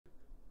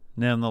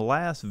Now, in the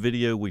last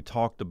video, we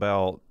talked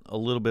about a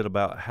little bit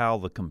about how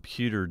the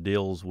computer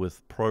deals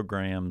with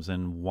programs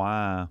and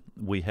why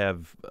we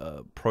have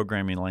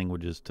programming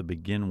languages to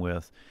begin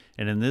with.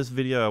 And in this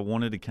video, I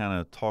wanted to kind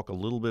of talk a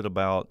little bit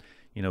about,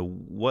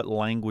 what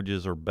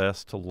languages are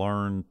best to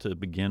learn to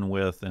begin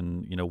with,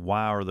 and,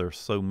 why are there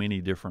so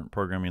many different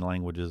programming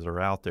languages that are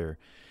out there.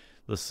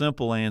 The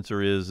simple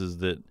answer is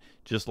that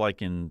just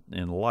like in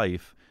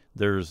life,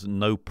 there's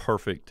no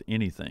perfect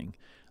anything.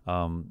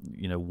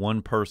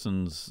 One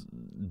person's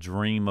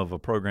dream of a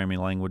programming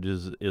language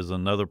is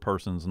another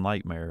person's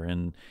nightmare,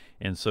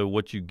 and so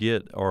what you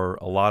get are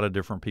a lot of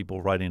different people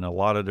writing a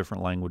lot of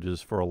different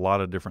languages for a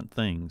lot of different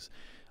things.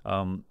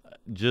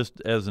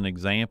 Just as an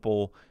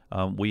example,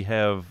 we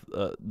have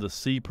the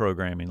C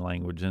programming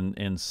language,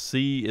 and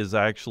C is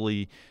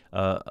actually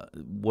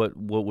what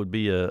would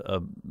be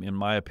in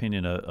my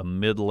opinion, a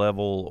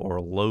mid-level or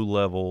a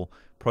low-level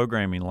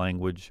programming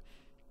language.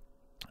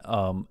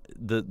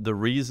 The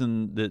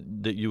reason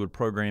that you would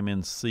program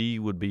in C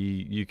would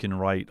be you can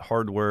write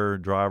hardware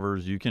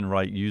drivers, you can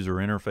write user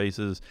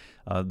interfaces.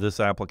 This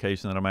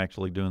application that I'm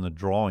actually doing the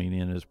drawing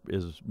in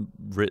is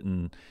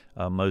written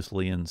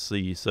mostly in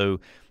C. So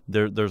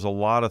there's a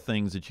lot of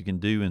things that you can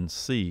do in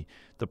C.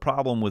 The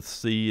problem with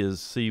C is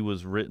C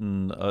was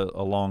written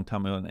a long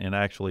time ago, and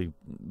actually,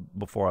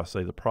 before I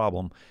say the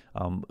problem,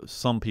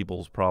 some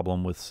people's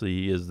problem with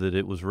C is that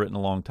it was written a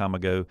long time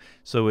ago,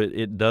 so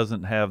it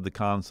doesn't have the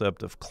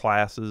concept of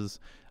classes,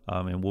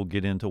 and we'll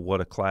get into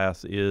what a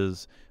class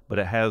is, but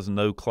it has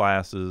no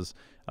classes.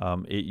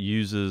 It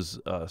uses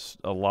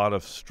a lot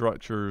of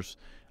structures.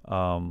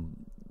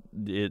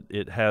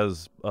 It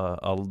has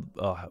a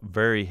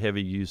very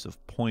heavy use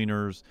of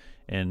pointers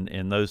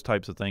and those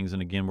types of things.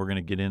 And again, we're going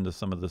to get into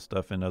some of this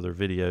stuff in other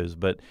videos.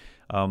 But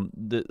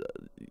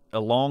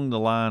along the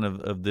line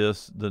of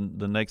this, the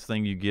next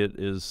thing you get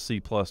is C++.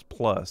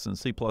 And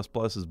C++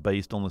 is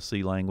based on the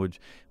C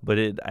language, but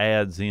it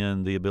adds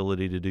in the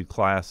ability to do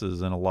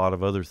classes and a lot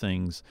of other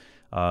things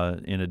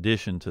in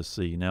addition to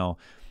C. Now,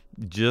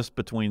 just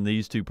between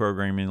these two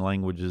programming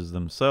languages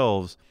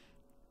themselves,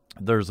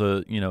 there's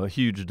a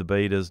huge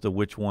debate as to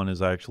which one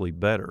is actually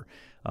better.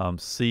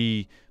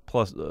 C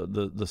plus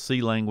the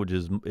C language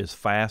is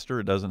faster.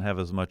 It doesn't have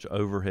as much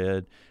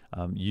overhead.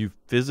 You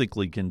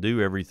physically can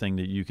do everything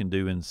that you can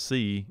do in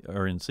C,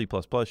 or in C++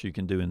 you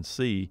can do in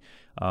C.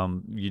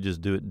 You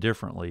just do it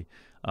differently.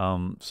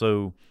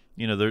 So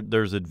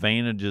there's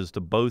advantages to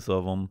both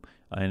of them,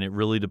 and it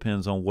really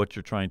depends on what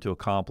you're trying to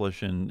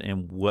accomplish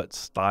and what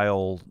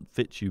style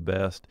fits you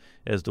best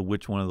as to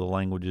which one of the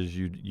languages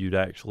you'd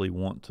actually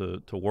want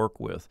to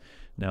work with.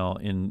 Now,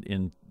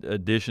 in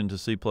addition to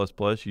C++,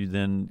 you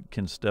then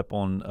can step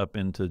on up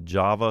into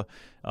Java.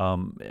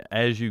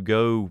 As you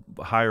go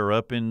higher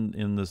up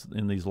in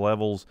these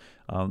levels,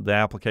 the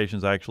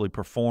applications actually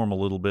perform a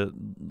little bit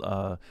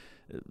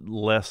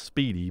less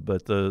speedy,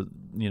 but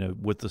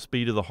with the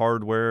speed of the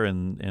hardware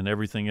and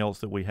everything else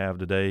that we have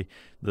today,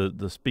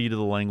 the speed of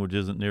the language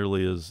isn't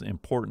nearly as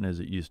important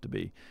as it used to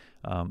be.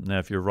 Now,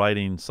 if you're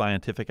writing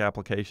scientific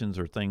applications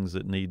or things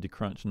that need to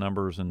crunch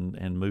numbers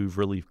and move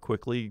really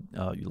quickly,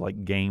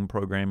 like game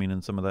programming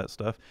and some of that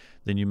stuff,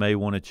 then you may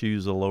want to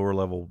choose a lower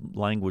level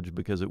language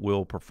because it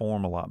will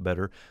perform a lot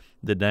better.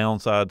 The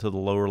downside to the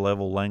lower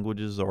level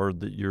languages are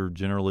that you're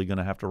generally going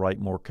to have to write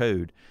more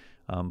code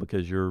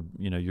because you're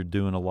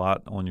doing a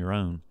lot on your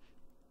own.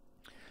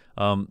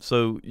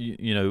 So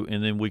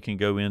and then we can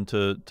go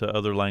into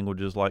other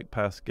languages like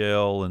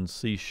Pascal and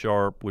C#,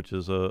 which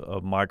is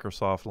a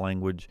Microsoft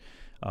language,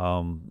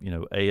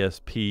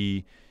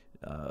 ASP,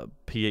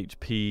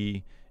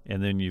 PHP,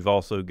 and then you've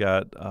also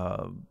got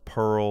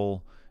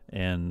Perl,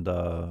 and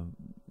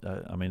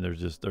I mean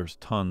there's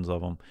tons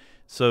of them.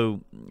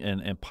 So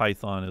and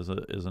Python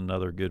is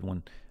another good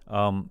one.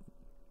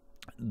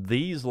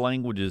 These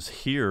languages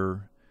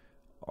here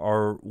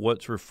are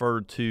what's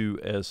referred to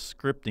as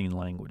scripting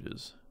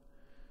languages.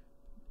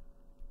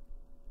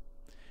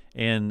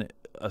 And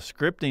a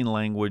scripting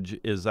language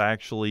is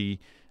actually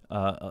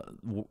a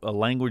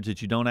language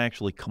that you don't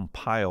actually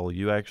compile.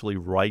 You actually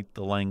write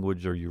the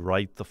language, or you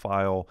write the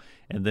file,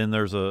 and then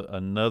there's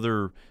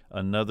another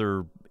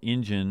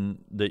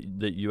engine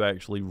that you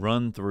actually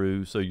run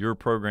through. So your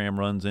program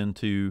runs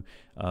into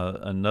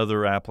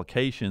another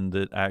application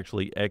that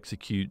actually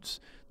executes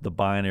the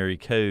binary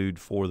code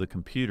for the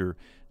computer.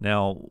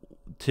 Now,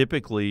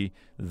 typically,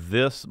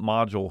 this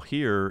module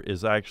here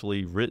is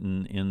actually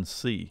written in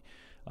C.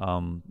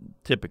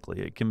 Typically,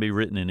 it can be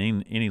written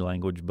in any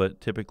language, but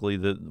typically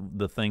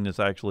the thing that's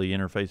actually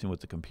interfacing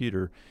with the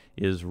computer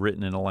is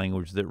written in a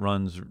language that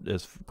runs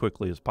as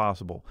quickly as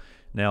possible.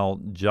 Now,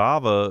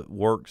 Java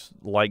works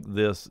like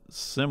this,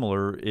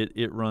 similar.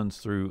 It runs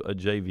through a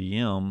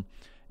JVM,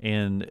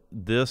 and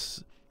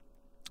this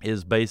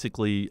is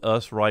basically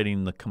us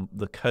writing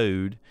the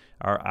code,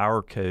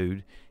 our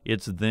code.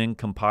 It's then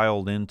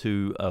compiled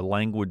into a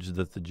language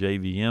that the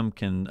JVM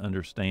can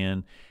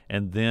understand,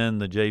 and then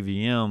the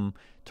JVM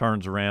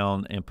turns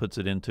around and puts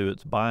it into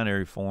its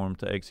binary form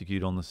to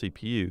execute on the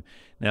CPU.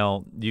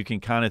 Now, you can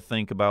kind of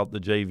think about the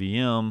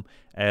JVM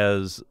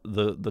as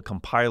the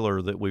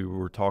compiler that we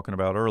were talking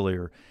about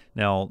earlier.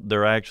 Now,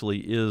 there actually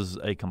is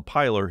a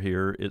compiler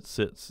here. It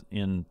sits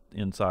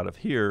inside of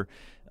here,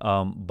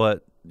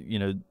 but you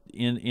know,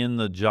 in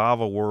the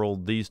Java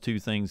world, these two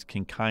things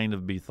can kind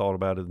of be thought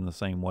about in the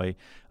same way.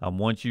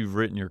 Once you've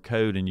written your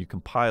code and you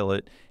compile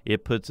it,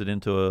 it puts it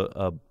into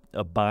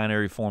a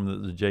binary form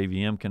that the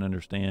JVM can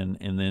understand,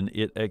 and then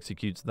it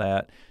executes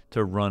that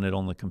to run it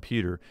on the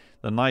computer.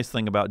 The nice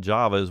thing about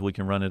Java is we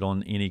can run it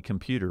on any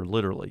computer,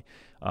 literally,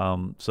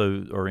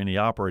 or any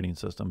operating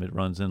system. It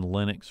runs in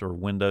Linux or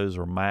Windows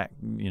or Mac,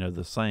 you know,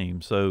 the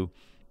same. So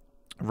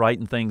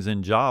writing things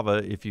in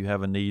Java, if you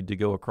have a need to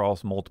go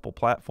across multiple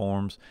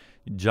platforms,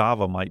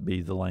 Java might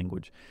be the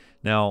language.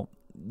 Now,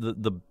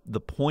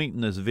 the point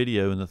in this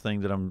video and the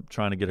thing that I'm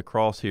trying to get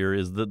across here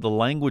is that the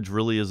language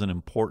really isn't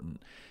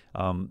important.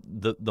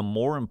 The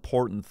more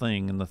important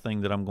thing, and the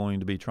thing that I'm going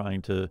to be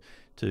trying to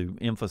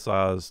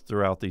emphasize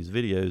throughout these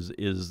videos,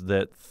 is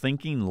that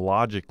thinking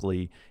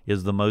logically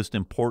is the most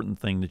important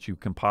thing that you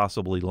can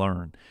possibly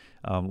learn.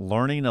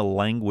 Learning a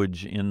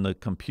language in the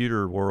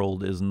computer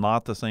world is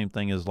not the same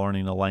thing as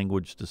learning a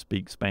language to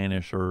speak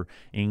Spanish or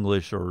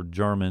English or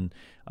German.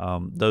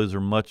 Those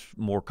are much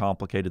more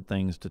complicated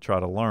things to try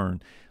to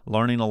learn.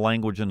 Learning a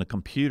language in the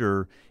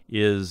computer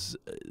is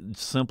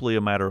simply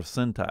a matter of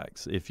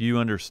syntax. If you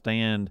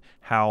understand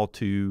how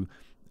to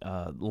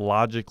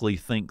logically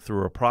think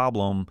through a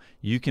problem,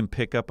 you can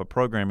pick up a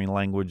programming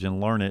language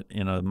and learn it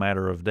in a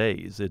matter of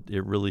days. It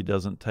really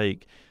doesn't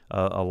take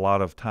a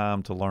lot of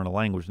time to learn a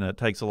language. Now, it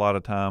takes a lot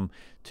of time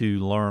to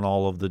learn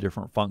all of the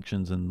different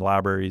functions and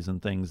libraries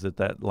and things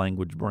that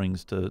language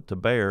brings to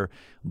bear,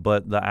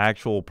 but the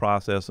actual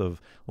process of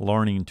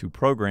learning to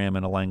program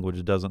in a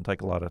language doesn't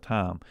take a lot of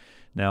time.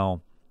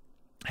 Now,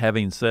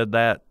 having said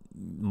that,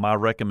 my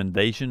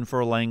recommendation for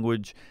a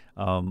language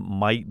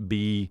might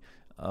be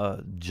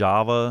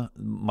Java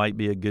might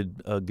be a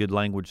good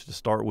language to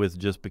start with,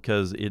 just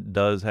because it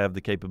does have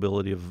the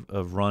capability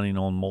of running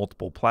on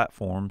multiple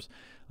platforms.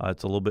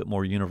 It's a little bit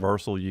more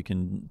universal. You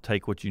can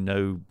take what you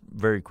know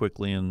very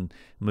quickly and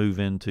move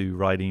into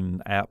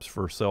writing apps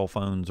for cell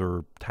phones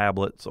or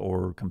tablets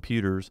or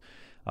computers.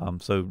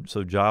 So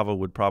Java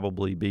would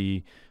probably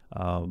be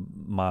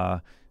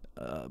my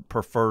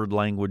preferred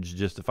language,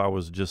 just if I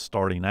was just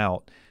starting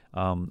out.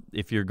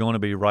 If you're going to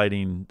be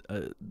writing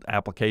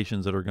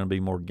applications that are going to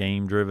be more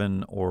game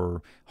driven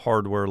or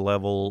hardware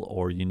level,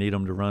 or you need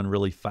them to run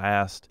really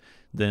fast,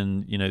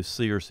 then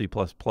C or C++,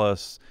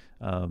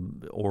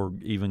 or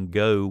even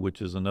Go,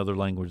 which is another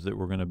language that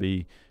we're going to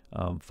be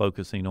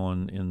focusing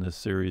on in this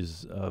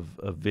series of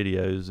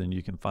videos, and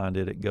you can find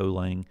it at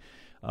Golang.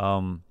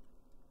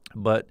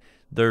 But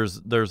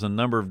there's a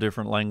number of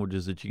different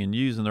languages that you can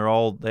use, and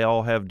they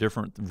all have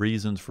different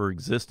reasons for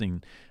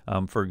existing.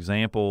 For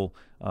example,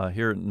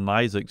 here at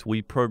NYSEX,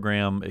 we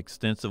program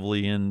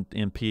extensively in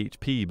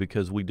PHP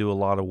because we do a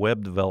lot of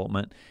web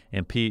development,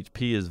 and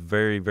PHP is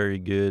very, very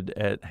good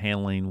at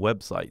handling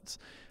websites.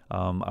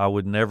 I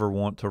would never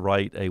want to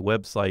write a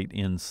website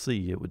in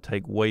C. It would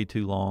take way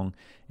too long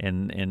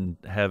and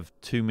have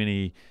too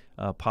many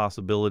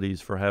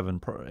possibilities for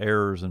having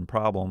errors and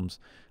problems.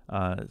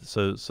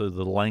 So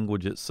the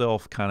language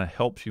itself kind of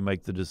helps you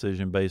make the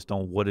decision based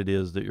on what it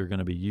is that you're going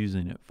to be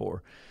using it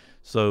for.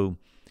 So,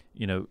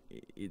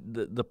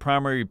 the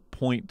primary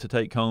point to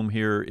take home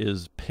here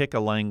is pick a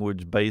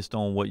language based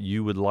on what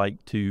you would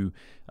like to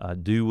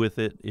do with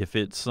it. If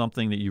it's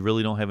something that you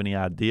really don't have any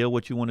idea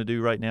what you want to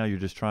do right now, you're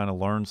just trying to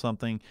learn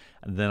something,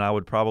 then I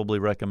would probably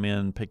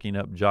recommend picking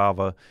up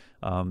Java,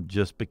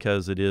 just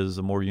because it is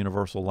a more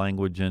universal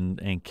language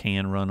and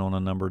can run on a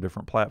number of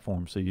different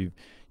platforms. So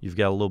you've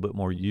got a little bit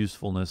more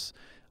usefulness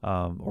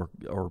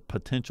or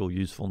potential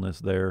usefulness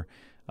there,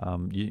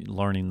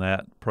 learning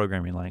that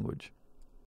programming language.